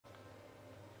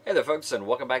Hey there folks, and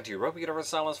welcome back to Europa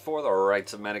Universalis IV, the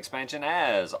Rights of Man expansion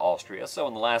as Austria. So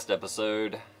in the last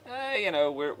episode,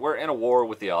 we're in a war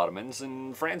with the Ottomans,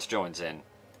 and France joins in.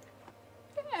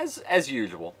 As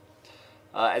usual.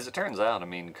 As it turns out,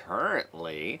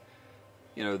 currently,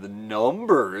 the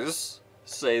numbers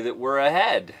say that we're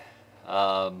ahead.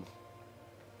 But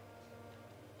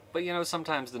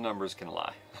sometimes the numbers can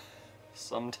lie.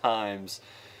 Sometimes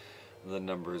the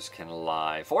numbers can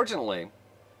lie. Fortunately,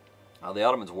 the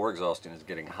Ottomans' war exhaustion is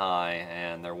getting high,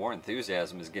 and their war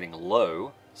enthusiasm is getting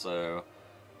low, so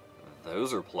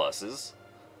those are pluses.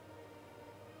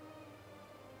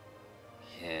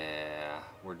 Yeah,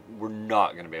 we're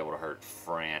not going to be able to hurt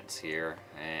France here,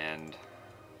 and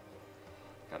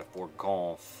got a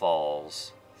Foregone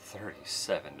Falls,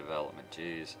 37 development,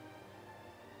 jeez.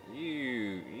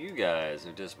 You guys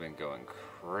have just been going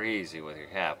crazy with your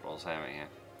capitals, haven't you?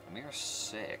 A mere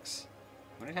 6.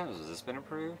 How many times has this been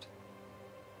improved?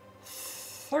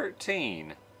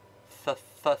 13.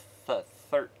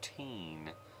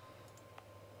 13.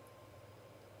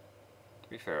 To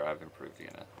be fair, I've improved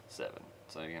Vienna 7.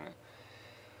 So,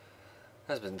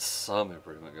 there's been some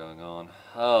improvement going on.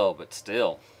 Oh, but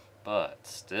still. Alright,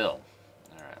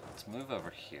 let's move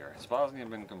over here. Has Bosnia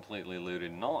been completely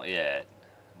looted? Not yet.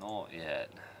 Not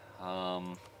yet.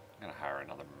 I'm gonna hire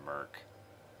another merc.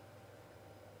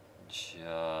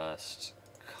 Just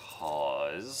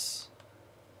cause.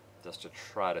 Just to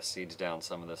try to siege down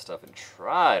some of this stuff and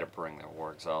try to bring their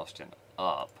war exhaustion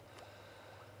up.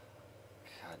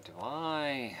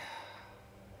 God,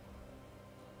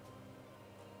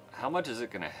 how much is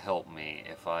it going to help me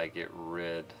if I get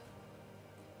rid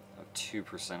of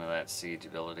 2% of that siege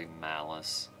ability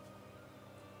malice?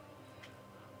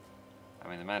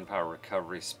 The manpower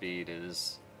recovery speed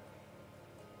is...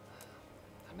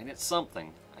 it's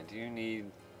something. I do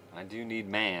need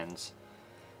mans.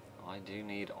 I do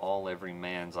need every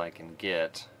mans I can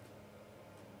get.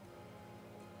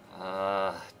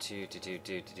 I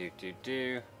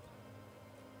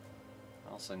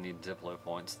also need Diplo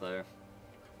points though.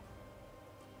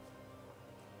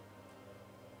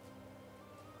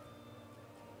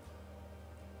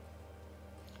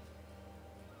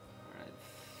 Alright.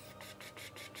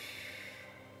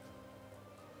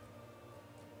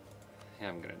 Yeah,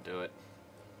 I'm gonna do it.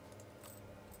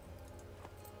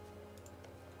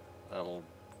 That'll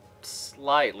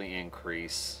slightly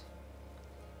increase.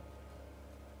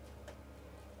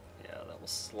 Yeah, that will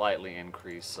slightly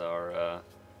increase our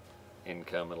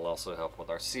income. It'll also help with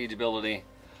our siege ability.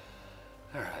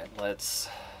 Alright, let's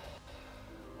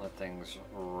let things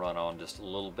run on just a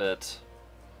little bit.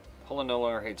 Poland no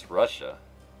longer hates Russia.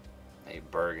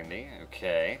 Hate Burgundy,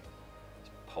 okay. Is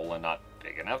Poland not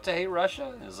big enough to hate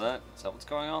Russia? Is that what's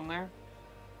going on there?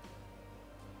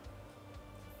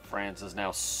 France is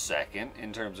now second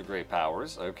in terms of great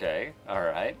powers. Okay,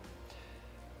 alright.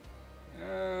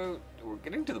 We're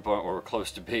getting to the point where we're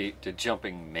close to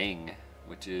jumping Ming,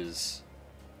 which is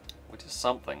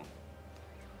something.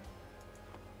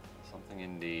 Something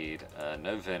indeed.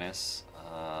 No Venice.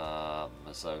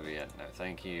 Masovia, no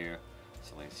thank you.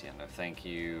 Silesia, no thank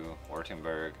you.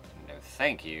 Württemberg, no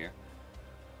thank you.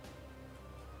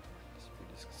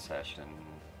 Swedish Succession,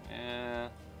 yeah.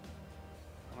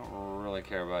 I don't really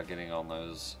care about getting on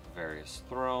those various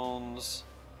thrones.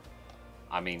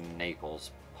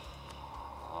 Naples,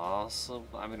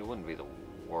 possibly. It wouldn't be the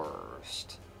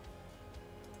worst.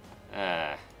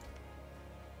 Rifle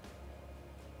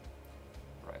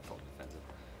defensive.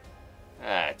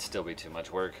 It'd still be too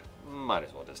much work. Might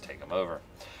as well just take them over.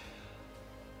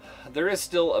 There is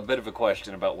still a bit of a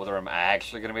question about whether I'm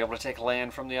actually going to be able to take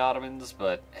land from the Ottomans,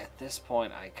 but at this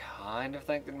point I kind of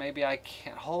think that maybe I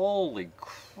can't. Holy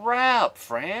crap,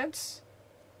 France!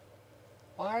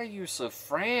 Why are you so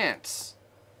France?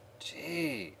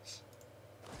 Jeez.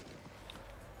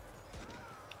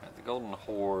 Right, the Golden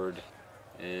Horde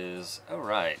is... oh,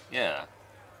 right, yeah.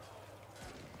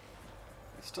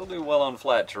 They still do well on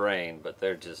flat terrain, but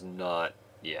they're just not...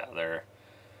 yeah, they're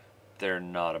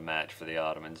not a match for the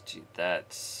Ottomans. Gee,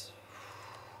 that's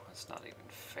not even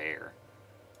fair.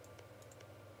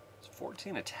 Is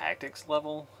 14 a tactics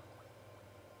level?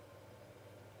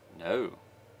 No.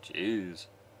 Jeez.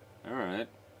 Alright.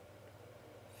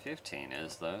 15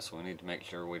 is though, so we need to make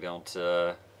sure we don't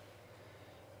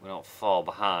fall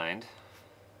behind.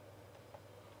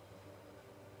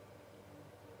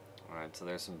 Alright, so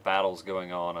there's some battles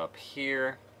going on up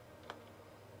here.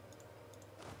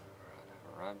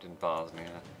 Arrived in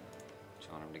Bosnia,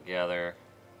 join them together,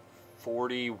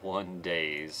 41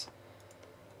 days,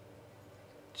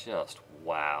 just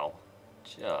wow,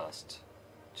 just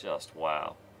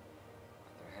wow.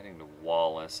 heading to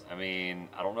Wallace. I mean,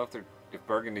 I don't know if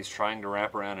Burgundy's trying to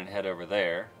wrap around and head over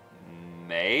there.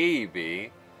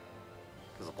 Maybe.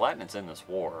 Because the Platinum's in this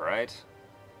war, right?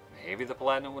 Maybe the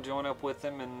Platinum will join up with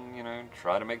them and, you know,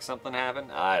 try to make something happen.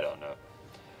 I don't know.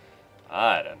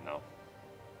 I don't know.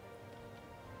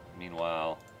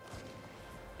 Meanwhile,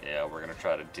 yeah, we're going to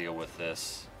try to deal with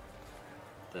this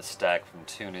stack from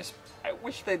Tunis. I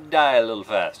wish they'd die a little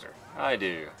faster. I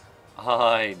do.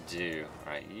 I do.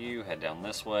 Alright, you head down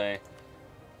this way.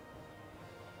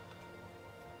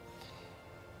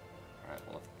 Alright,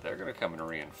 well, if they're going to come and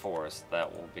reinforce,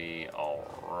 that will be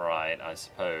alright, I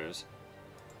suppose.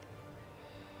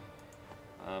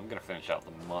 I'm going to finish out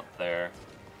the month there.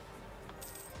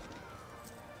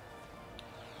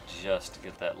 Just to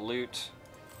get that loot.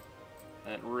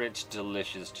 That rich,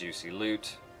 delicious, juicy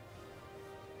loot.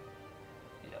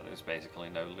 Yeah, there's basically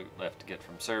no loot left to get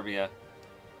from Serbia.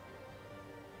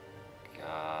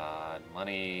 God,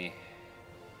 money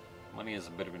is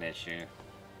a bit of an issue.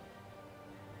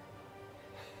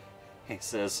 He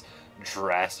says,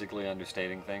 drastically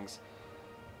understating things.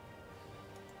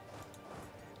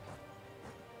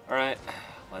 Alright,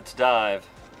 let's dive.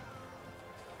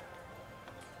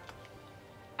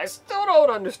 I still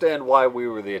don't understand why we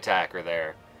were the attacker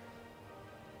there.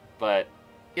 But,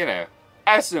 you know,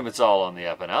 I assume it's all on the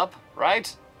up and up,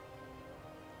 right?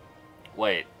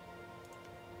 Wait.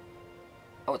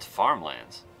 Oh, it's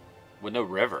farmlands. With no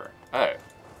river. Oh,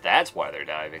 that's why they're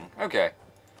diving. Okay.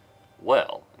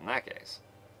 Well, in that case.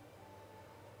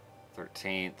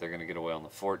 13th, they're going to get away on the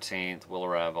 14th. We'll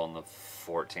arrive on the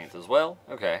 14th as well.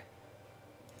 Okay.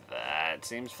 That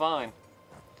seems fine.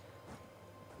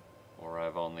 We'll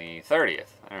arrive on the 30th.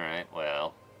 Alright,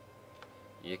 well.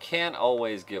 You can't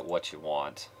always get what you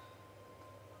want.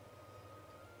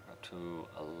 Up to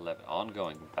 11.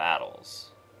 Ongoing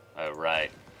battles. Oh, right.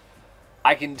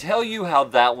 I can tell you how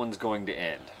that one's going to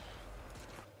end.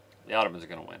 The Ottomans are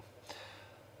going to win.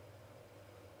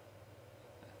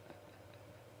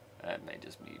 That may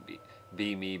just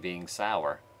be me being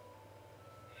sour.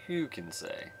 Who can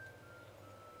say?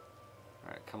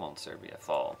 Alright, come on, Serbia.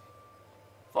 Fall.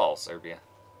 Fall, Serbia.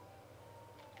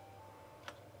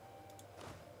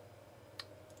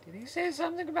 Did he say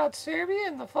something about Serbia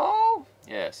in the fall?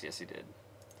 Yes, yes he did.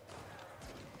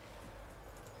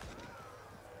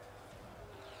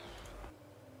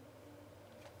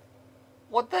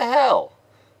 What the hell?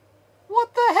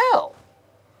 What the hell?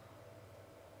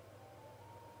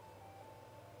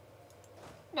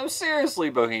 No, seriously,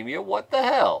 Bohemia, what the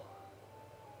hell?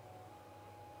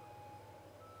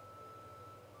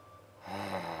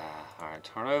 Alright,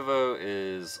 Tarnovo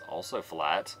is also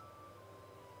flat.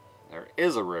 There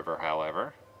is a river,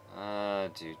 however.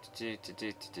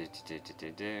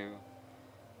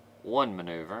 One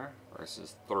maneuver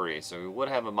versus 3, so we would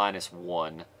have a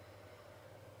 -1.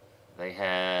 They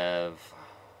have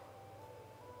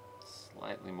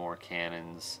slightly more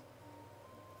cannons.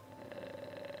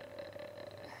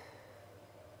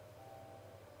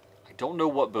 I don't know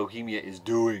what Bohemia is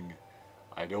doing.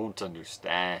 I don't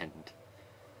understand.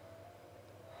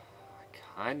 I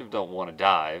kind of don't want to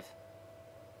dive.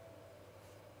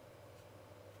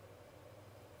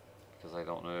 Because I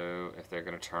don't know if they're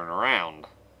going to turn around.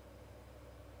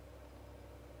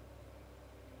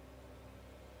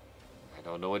 I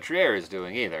don't know what Trier is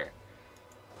doing either.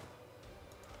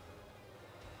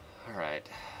 Alright.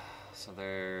 So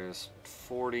there's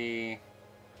 40...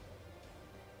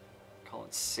 call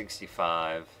it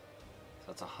 65. So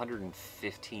that's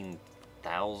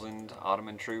 115,000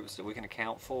 Ottoman troops that we can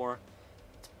account for.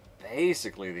 It's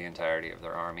basically the entirety of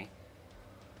their army.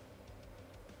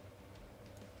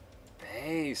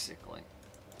 Basically.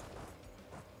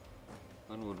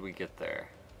 When would we get there?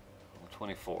 On the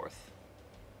 24th.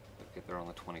 We'd get there on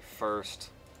the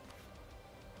 21st.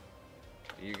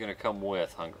 Are you gonna come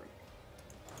with Hungary?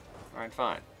 Alright,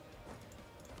 fine.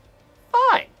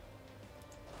 Fine!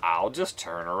 I'll just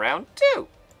turn around too.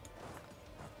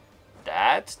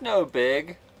 That's no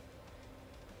big.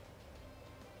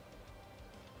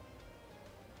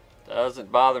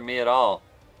 Doesn't bother me at all.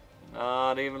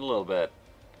 Not even a little bit.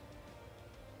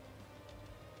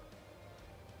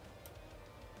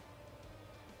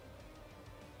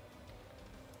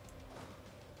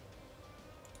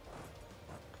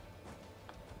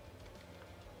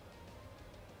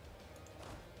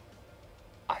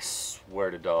 I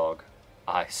swear to dog.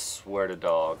 I swear to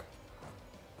dog.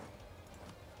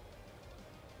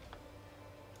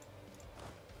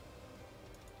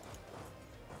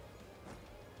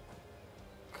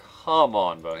 Come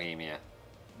on, Bohemia.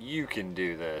 You can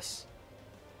do this.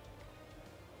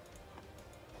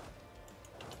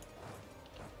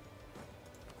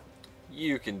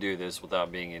 You can do this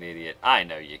without being an idiot. I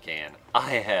know you can.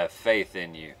 I have faith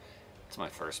in you. It's my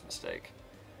first mistake.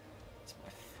 It's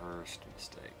my first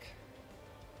mistake.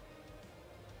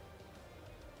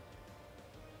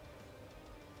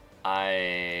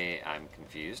 I'm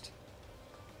confused.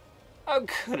 Oh,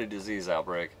 good, a disease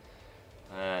outbreak.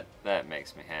 That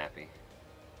makes me happy.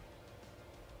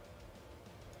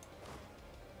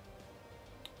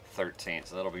 13,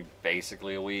 so that'll be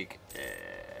basically a week.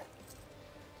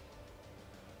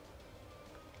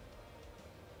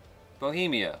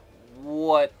 Bohemia,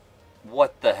 what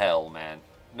the hell, man?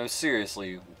 No,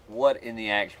 seriously, what in the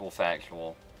actual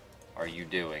factual are you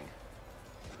doing?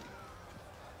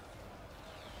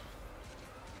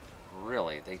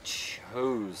 Really, they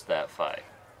chose that fight.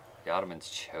 The Ottomans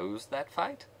chose that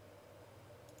fight?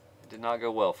 It did not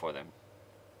go well for them.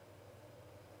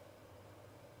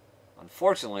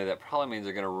 Unfortunately, that probably means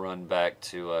they're going to run back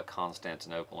to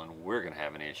Constantinople, and we're going to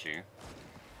have an issue.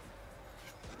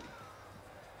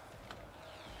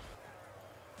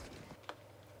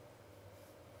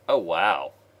 Oh,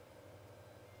 wow.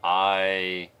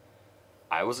 I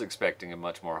was expecting a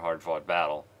much more hard-fought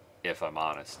battle, if I'm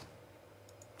honest.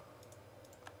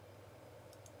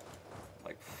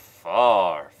 Like,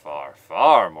 far, far,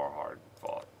 far more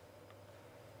hard-fought.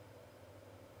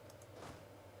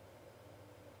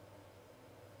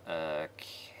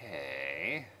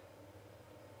 Okay.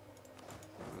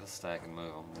 Move this stack and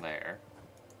move them there.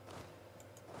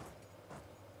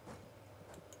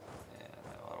 Yeah,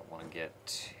 no, I don't want to get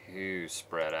too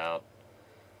spread out.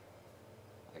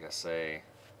 Like I say,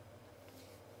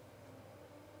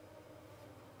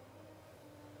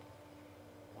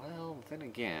 well, then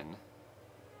again,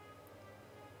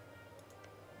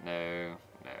 no,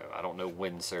 I don't know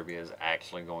when Serbia is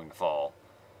actually going to fall.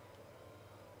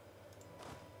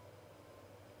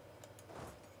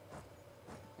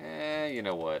 You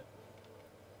know what?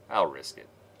 I'll risk it.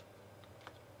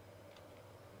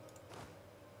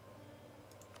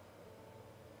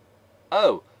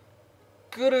 Oh,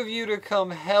 good of you to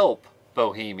come help,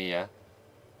 Bohemia.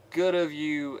 Good of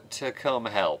you to come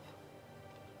help.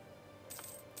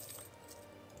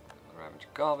 Ravage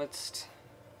Govitz.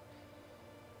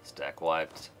 Stack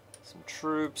wiped some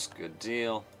troops. Good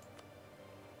deal.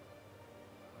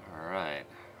 Alright.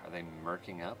 Are they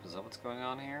murking up? Is that what's going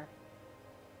on here?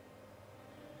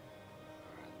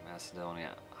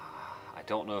 Macedonia. I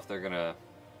don't know if they're going to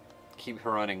keep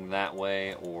running that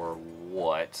way or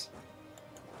what.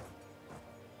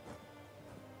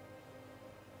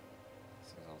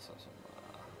 There's also some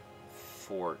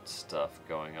fort stuff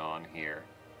going on here.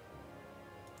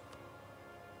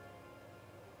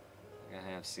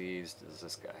 I have siege. Does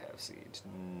this guy have siege?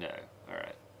 No.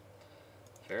 Alright.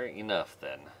 Fair enough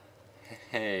then.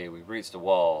 Hey, we've reached a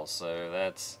wall, so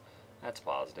that's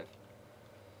positive.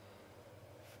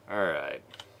 Alright.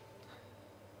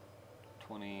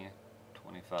 20,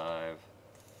 25,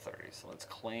 30. So let's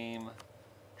claim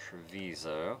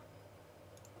Treviso.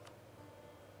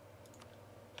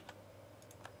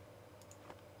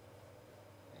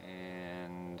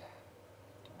 And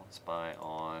don't want to spy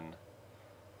on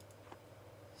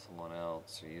someone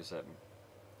else, or use that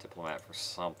diplomat for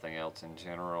something else in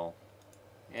general.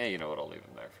 Yeah, you know what, I'll leave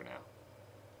them there for now.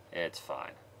 It's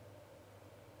fine.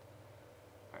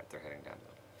 Alright, they're heading down to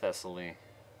Thessaly.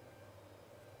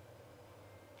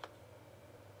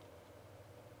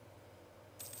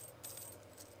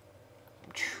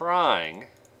 I'm trying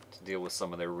to deal with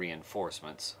some of their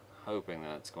reinforcements, hoping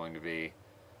that it's going to be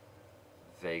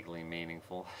vaguely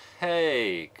meaningful.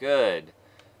 Hey, good.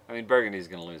 I mean, Burgundy's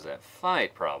going to lose that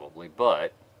fight, probably, but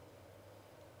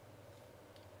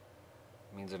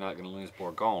it means they're not going to lose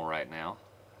Bourgogne right now,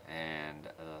 and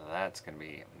that's going to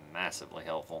be massively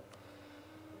helpful.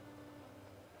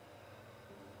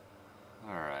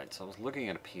 Alright, so I was looking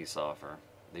at a peace offer.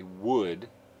 They would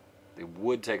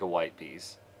take a white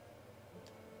peace.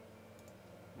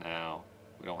 Now,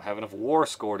 we don't have enough war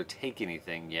score to take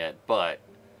anything yet, but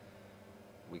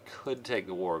we could take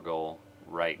the war goal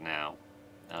right now.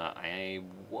 I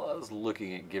was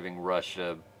looking at giving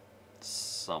Russia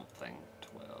something.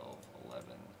 12, 11,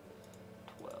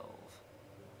 12.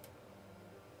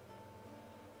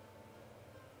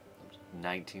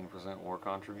 19% war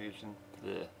contribution?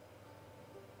 Ugh.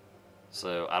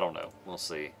 So, I don't know. We'll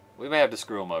see. We may have to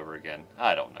screw them over again.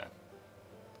 I don't know.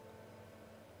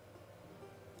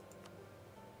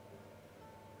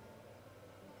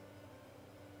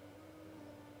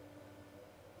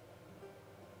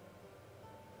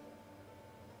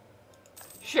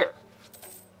 Sure.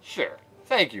 Sure.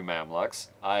 Thank you, Mamluks.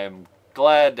 I am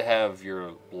glad to have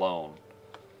your loan.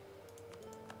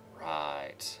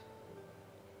 Right.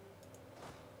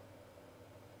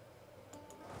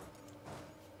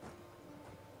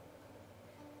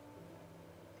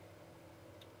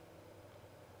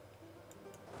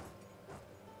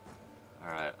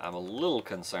 I'm a little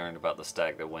concerned about the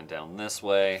stack that went down this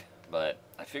way, but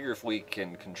I figure if we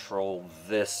can control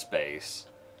this space,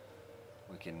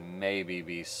 we can maybe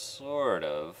be sort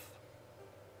of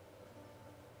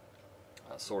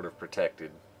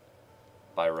protected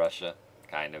by Russia.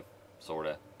 Kind of, sort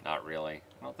of, not really.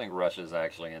 I don't think Russia's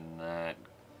actually in that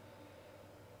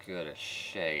good a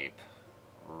shape,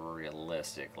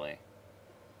 realistically.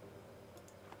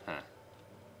 Huh.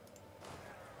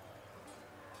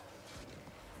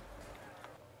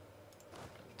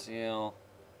 Deal.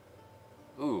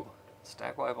 Ooh,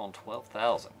 stack wipe on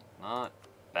 12,000. Not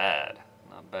bad.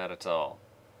 Not bad at all.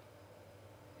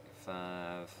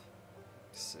 5,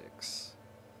 6,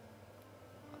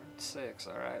 106.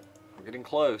 Alright. We're getting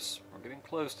close. We're getting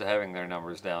close to having their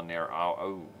numbers down near.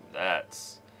 Oh,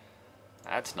 that's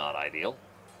not ideal.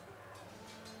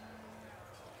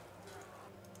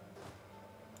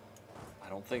 I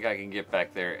don't think I can get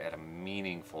back there at a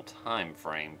meaningful time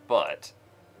frame, but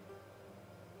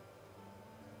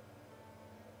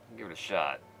give it a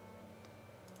shot.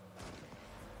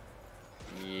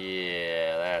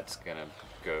 Yeah, that's gonna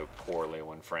go poorly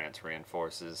when France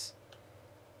reinforces.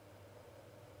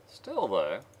 Still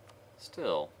though,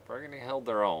 Burgundy held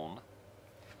their own.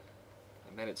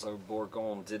 I bet it's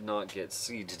Bourgogne did not get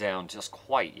sieged down just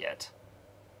quite yet.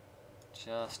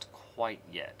 Just quite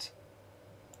yet.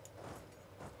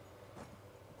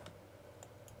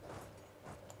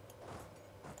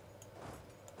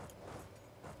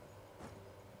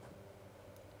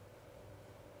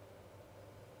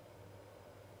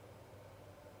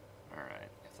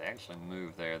 Alright, if they actually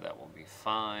move there, that will be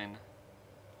fine.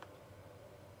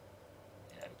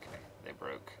 Yeah, okay, they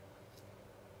broke.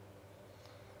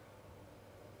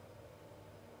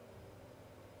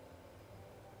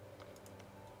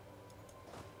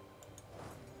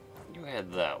 You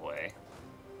head that way.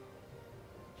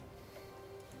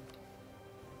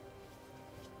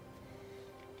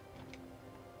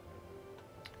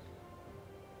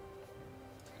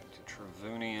 Head to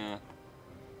Travunia.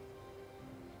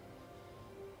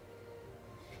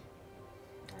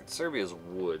 Serbia's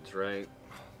woods, right?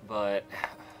 But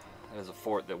that is a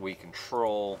fort that we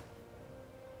control.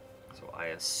 So I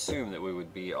assume that we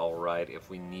would be alright if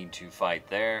we need to fight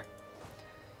there.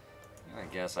 I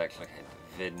guess I actually head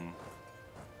to Vidin.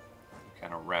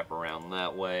 Kind of wrap around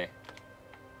that way.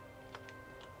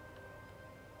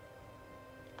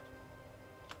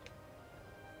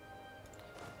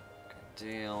 Good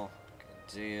deal. Good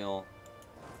deal.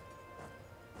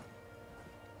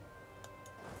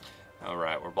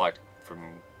 Alright, we're blocked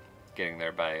from getting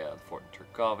there by the Fort in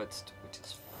Turkovitz, which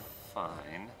is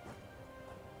fine.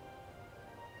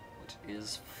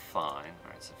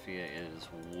 Alright, Sofia is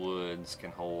woods, can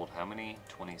hold how many?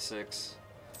 26?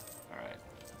 Alright.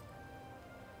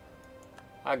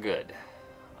 Good.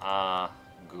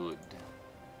 Good.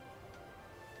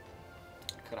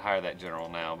 I could hire that general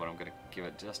now, but I'm going to give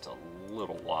it just a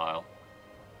little while.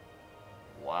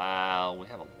 Wow, we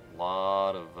have a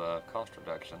lot of cost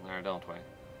reduction there, don't we?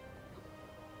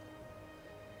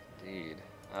 Indeed.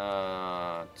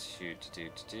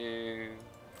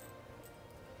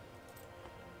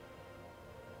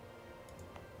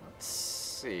 Let's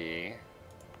see,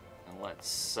 and let's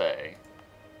say,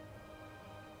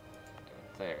 do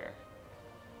it there.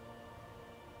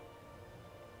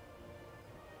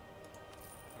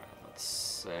 Alright, let's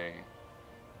say,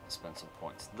 spend some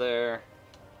points there.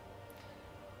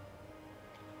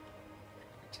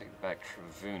 Take back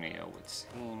Travunia, which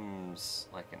seems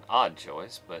like an odd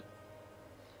choice, but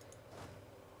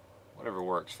whatever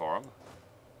works for him.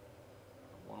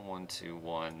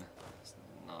 1121 is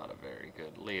not a very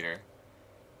good leader,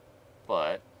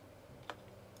 but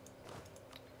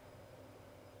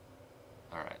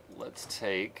alright, let's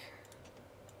take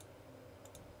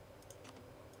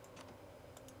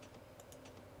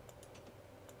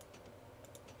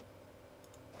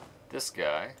this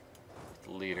guy,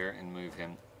 the leader, and move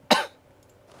him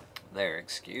there,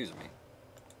 excuse me.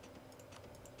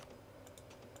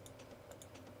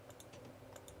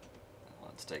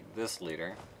 Let's take this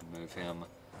leader and move him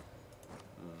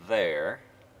there.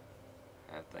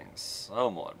 Have things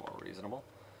somewhat more reasonable.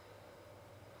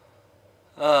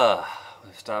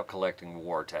 We've stopped collecting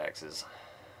war taxes.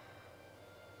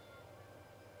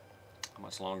 How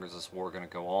much longer is this war going to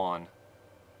go on?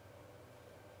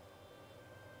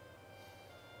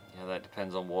 Yeah, that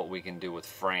depends on what we can do with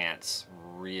France,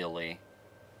 really.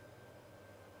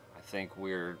 I think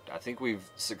we've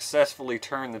successfully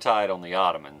turned the tide on the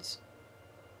Ottomans.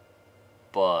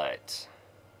 But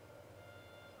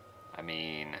I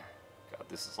mean, God,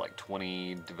 this is like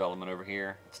 20 development over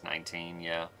here. It's 19,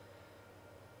 yeah.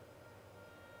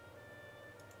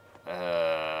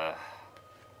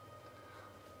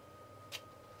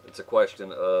 It's a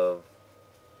question of,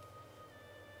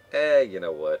 you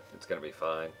know what? It's going to be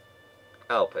fine.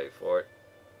 I'll pay for it.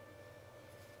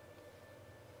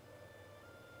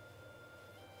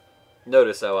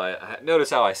 Notice how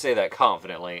I say that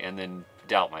confidently and then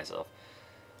doubt myself.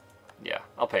 Yeah,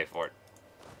 I'll pay for it.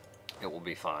 It will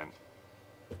be fine.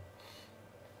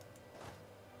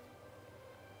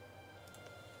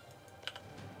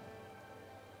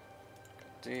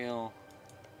 Good deal.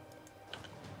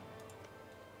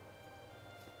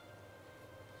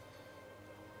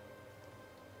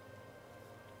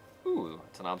 Ooh,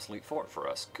 it's an obsolete fort for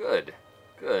us. Good.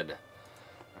 Good.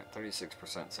 Alright,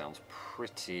 36% sounds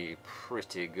pretty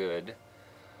good.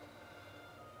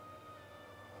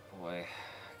 Oh boy.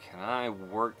 Can I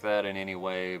work that in any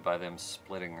way by them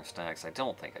splitting their stacks? I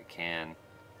don't think I can.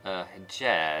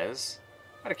 Jazz,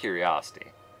 out of curiosity,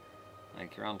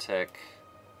 like you're on tech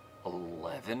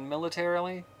 11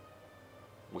 militarily?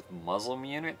 With Muslim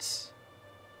units?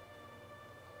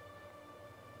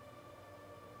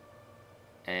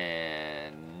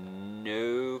 And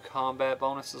no combat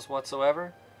bonuses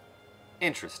whatsoever?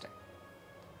 Interesting.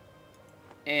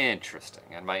 Interesting.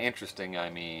 And by interesting, I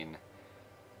mean,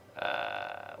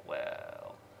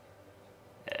 well,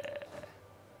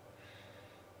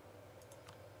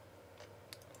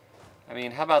 I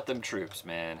mean, how about them troops,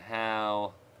 man?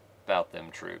 How about them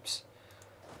troops?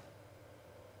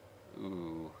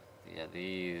 Ooh, yeah,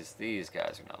 these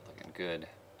guys are not looking good.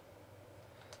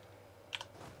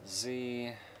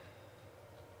 Z.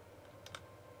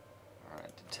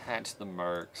 Alright, detach the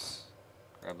mercs.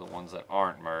 Grab the ones that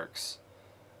aren't mercs.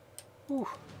 Whew.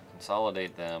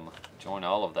 Consolidate them. Join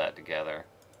all of that together.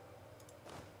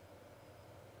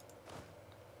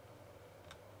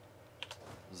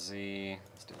 Z.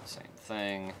 Let's do the same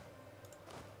thing.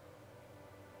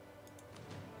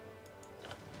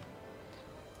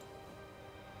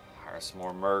 Hire some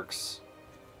more mercs.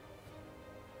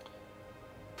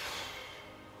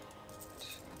 2,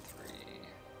 3,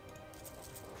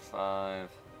 4, 5.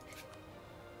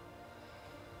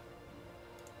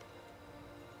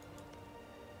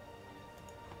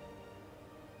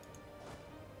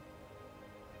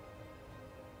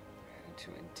 Heading to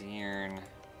Endearn.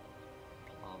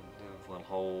 Plovdiv will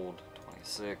hold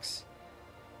 26.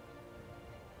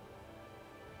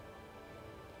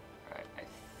 Alright, I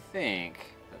think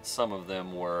that some of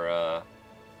them were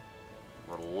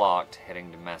locked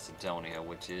heading to Macedonia,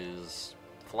 which is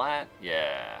flat?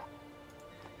 Yeah.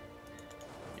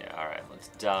 Yeah, alright, let's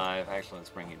dive. Actually, let's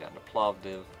bring you down to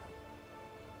Plovdiv.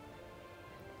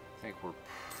 I think we're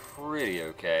pretty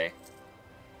okay.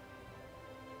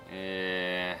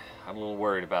 Yeah, I'm a little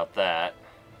worried about that.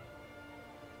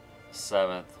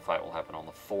 7th, the fight will happen on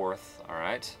the 4th,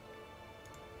 alright.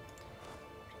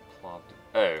 Plovdiv.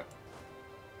 Oh.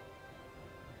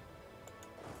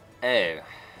 Oh.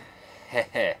 Heh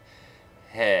heh.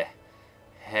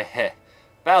 Heh.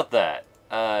 About that.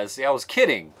 See, I was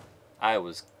kidding. I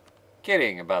was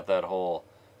kidding about that whole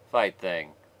fight thing.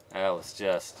 I was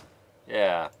just,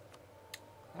 yeah.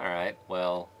 Alright,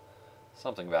 well,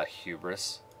 something about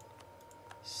hubris.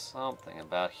 Something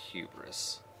about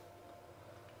hubris.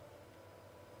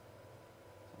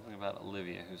 Something about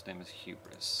Olivia, whose name is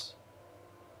Hubris.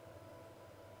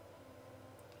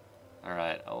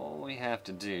 Alright, all we have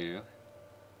to do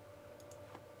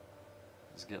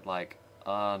is get, like,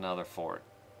 another fort.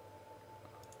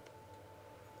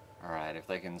 Alright, if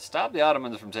they can stop the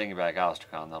Ottomans from taking back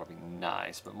Astrakhan, that'll be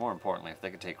nice. But more importantly, if they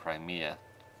could take Crimea.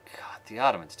 God, the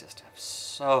Ottomans just have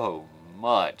so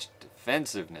much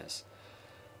defensiveness.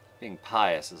 Being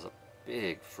pious is a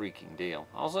big freaking deal.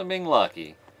 Also being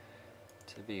lucky,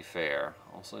 to be fair.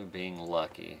 Also being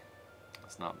lucky.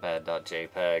 It's not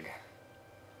bad.jpg.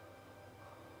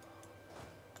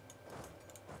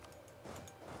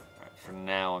 Alright, for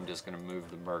now, I'm just going to move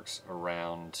the mercs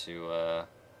around to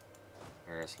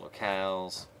various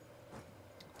locales.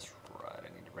 That's right,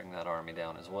 I need to bring that army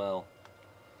down as well.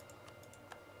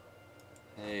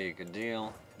 Hey, good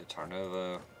deal. To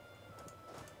Tarnovo.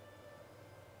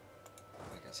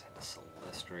 I guess head to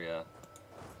Silistria.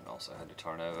 And also head to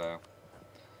Tarnovo.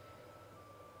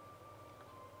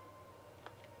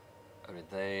 Oh, did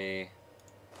they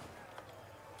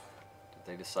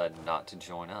decide not to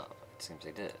join up? It seems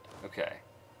they did. Okay.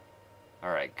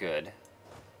 Alright, good.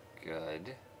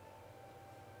 Good.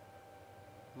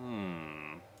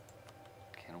 Can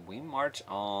we march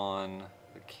on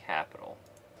the capital?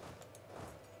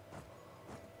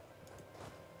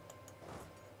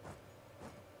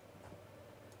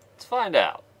 Let's find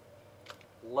out.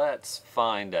 Let's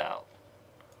find out.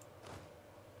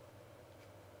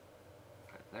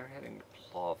 They're heading to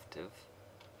Plovdiv.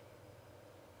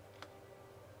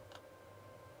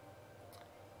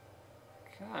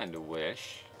 Kinda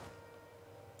wish.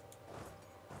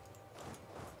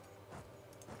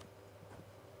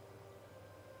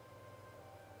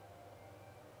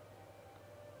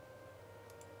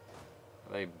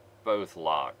 Are they both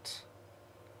locked?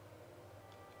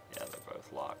 Yeah, they're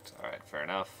both locked. Alright, fair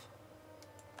enough.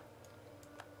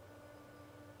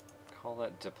 Call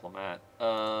that diplomat.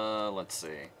 Let's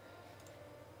see.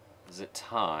 Is it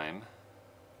time?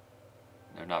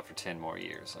 No, not for 10 more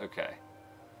years. Okay.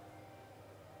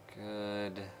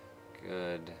 Good,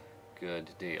 good,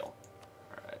 good deal.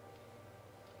 Alright.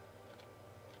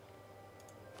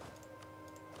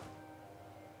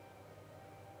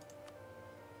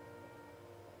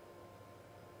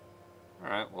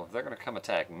 Alright, well, if they're going to come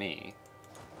attack me...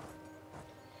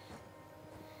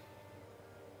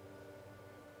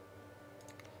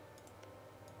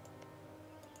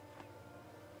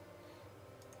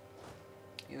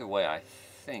 Either way, I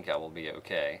think I will be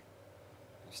okay.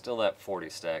 There's still that 40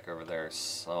 stack over there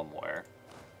somewhere.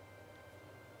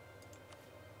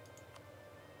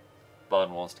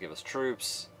 Bun wants to give us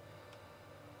troops.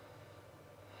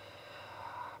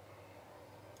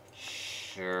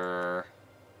 Sure.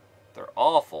 They're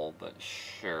awful, but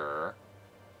sure.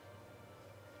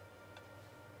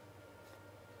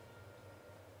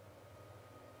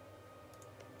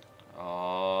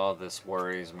 Oh, this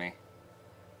worries me.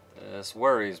 This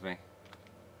worries me.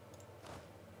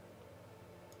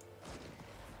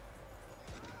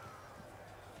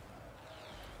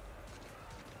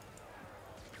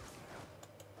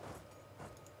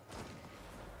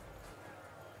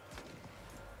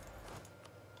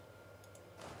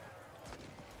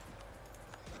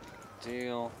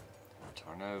 Deal.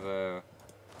 Tarnovo.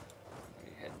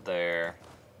 You head there.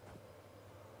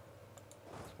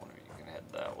 One of you can head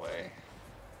that way.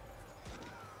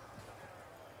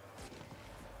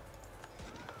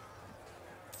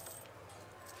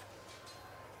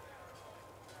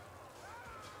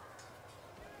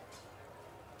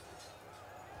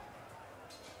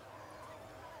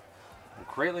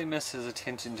 Greatly miss his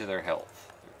attention to their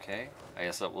health. Okay, I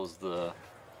guess that was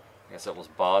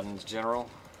Baden's general.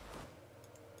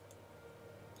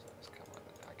 So let's come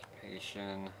with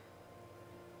occupation.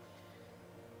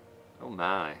 Oh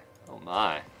my, oh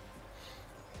my.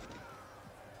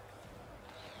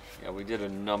 Yeah, we did a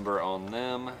number on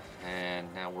them,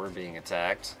 and now we're being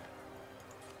attacked.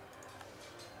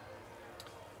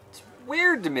 It's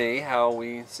weird to me how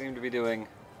we seem to be doing.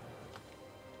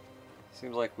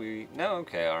 Seems like we... No,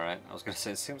 okay, alright. I was going to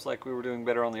say, it seems like we were doing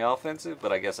better on the offensive,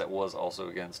 but I guess that was also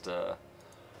against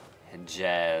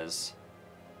Hejaz,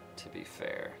 to be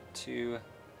fair.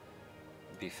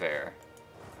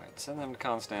 Alright, send them to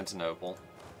Constantinople.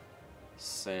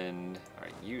 Send...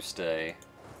 Alright, you stay.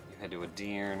 You head to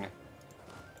Edirne.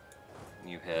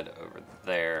 You head over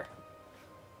there.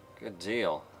 Good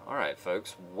deal. Alright,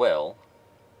 folks. Well,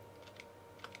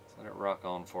 let's let it rock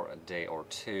on for a day or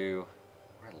two.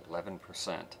 We're at 11%.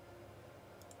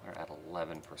 We're at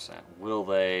 11%. Will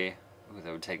they... Ooh,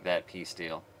 they would take that peace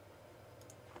deal.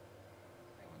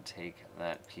 They would take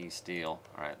that peace deal.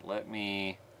 Alright, let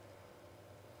me...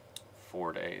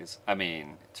 4 days. I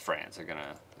mean, it's France. They're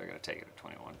gonna take it at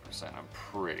 21%, I'm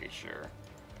pretty sure.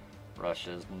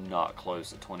 Russia's not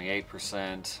close at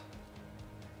 28%.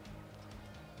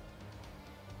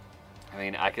 I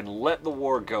mean, I can let the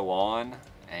war go on,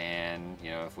 and,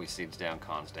 you know, if we siege down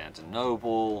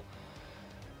Constantinople,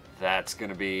 that's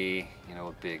going to be, you know,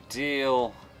 a big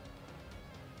deal.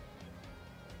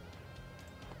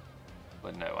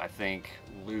 But no, I think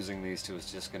losing these two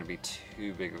is just going to be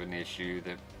too big of an issue.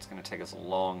 That it's going to take us a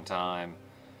long time.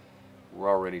 We're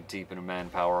already deep in a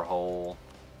manpower hole.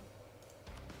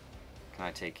 Can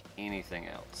I take anything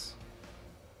else?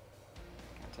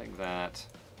 Can't take that.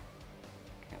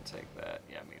 Can't take that.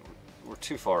 Yeah, I mean, we're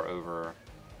too far over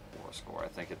war score, I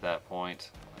think, at that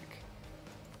point. Like,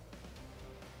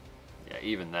 yeah,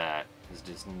 even that is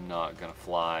just not gonna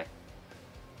fly.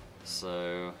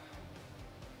 So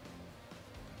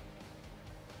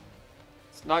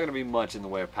it's not gonna be much in the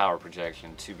way of power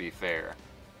projection, to be fair.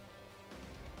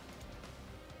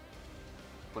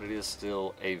 But it is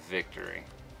still a victory.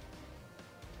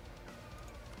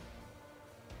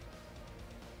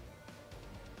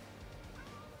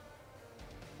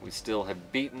 We still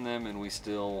have beaten them, and we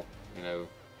still, you know,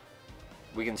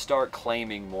 we can start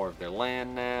claiming more of their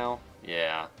land now.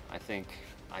 Yeah, I think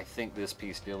this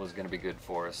peace deal is going to be good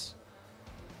for us.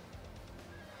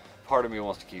 Part of me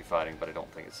wants to keep fighting, but I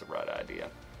don't think it's the right idea.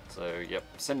 So, yep,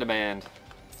 send demand.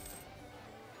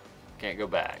 Can't go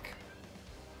back.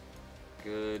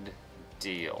 Good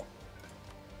deal.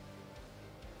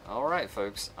 Alright,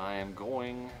 folks, I am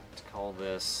going to call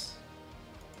this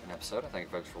an episode. I thank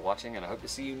you folks for watching, and I hope to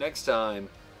see you next time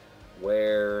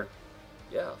where,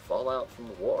 yeah, fallout from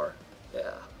the war.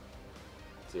 Yeah.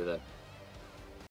 See you then.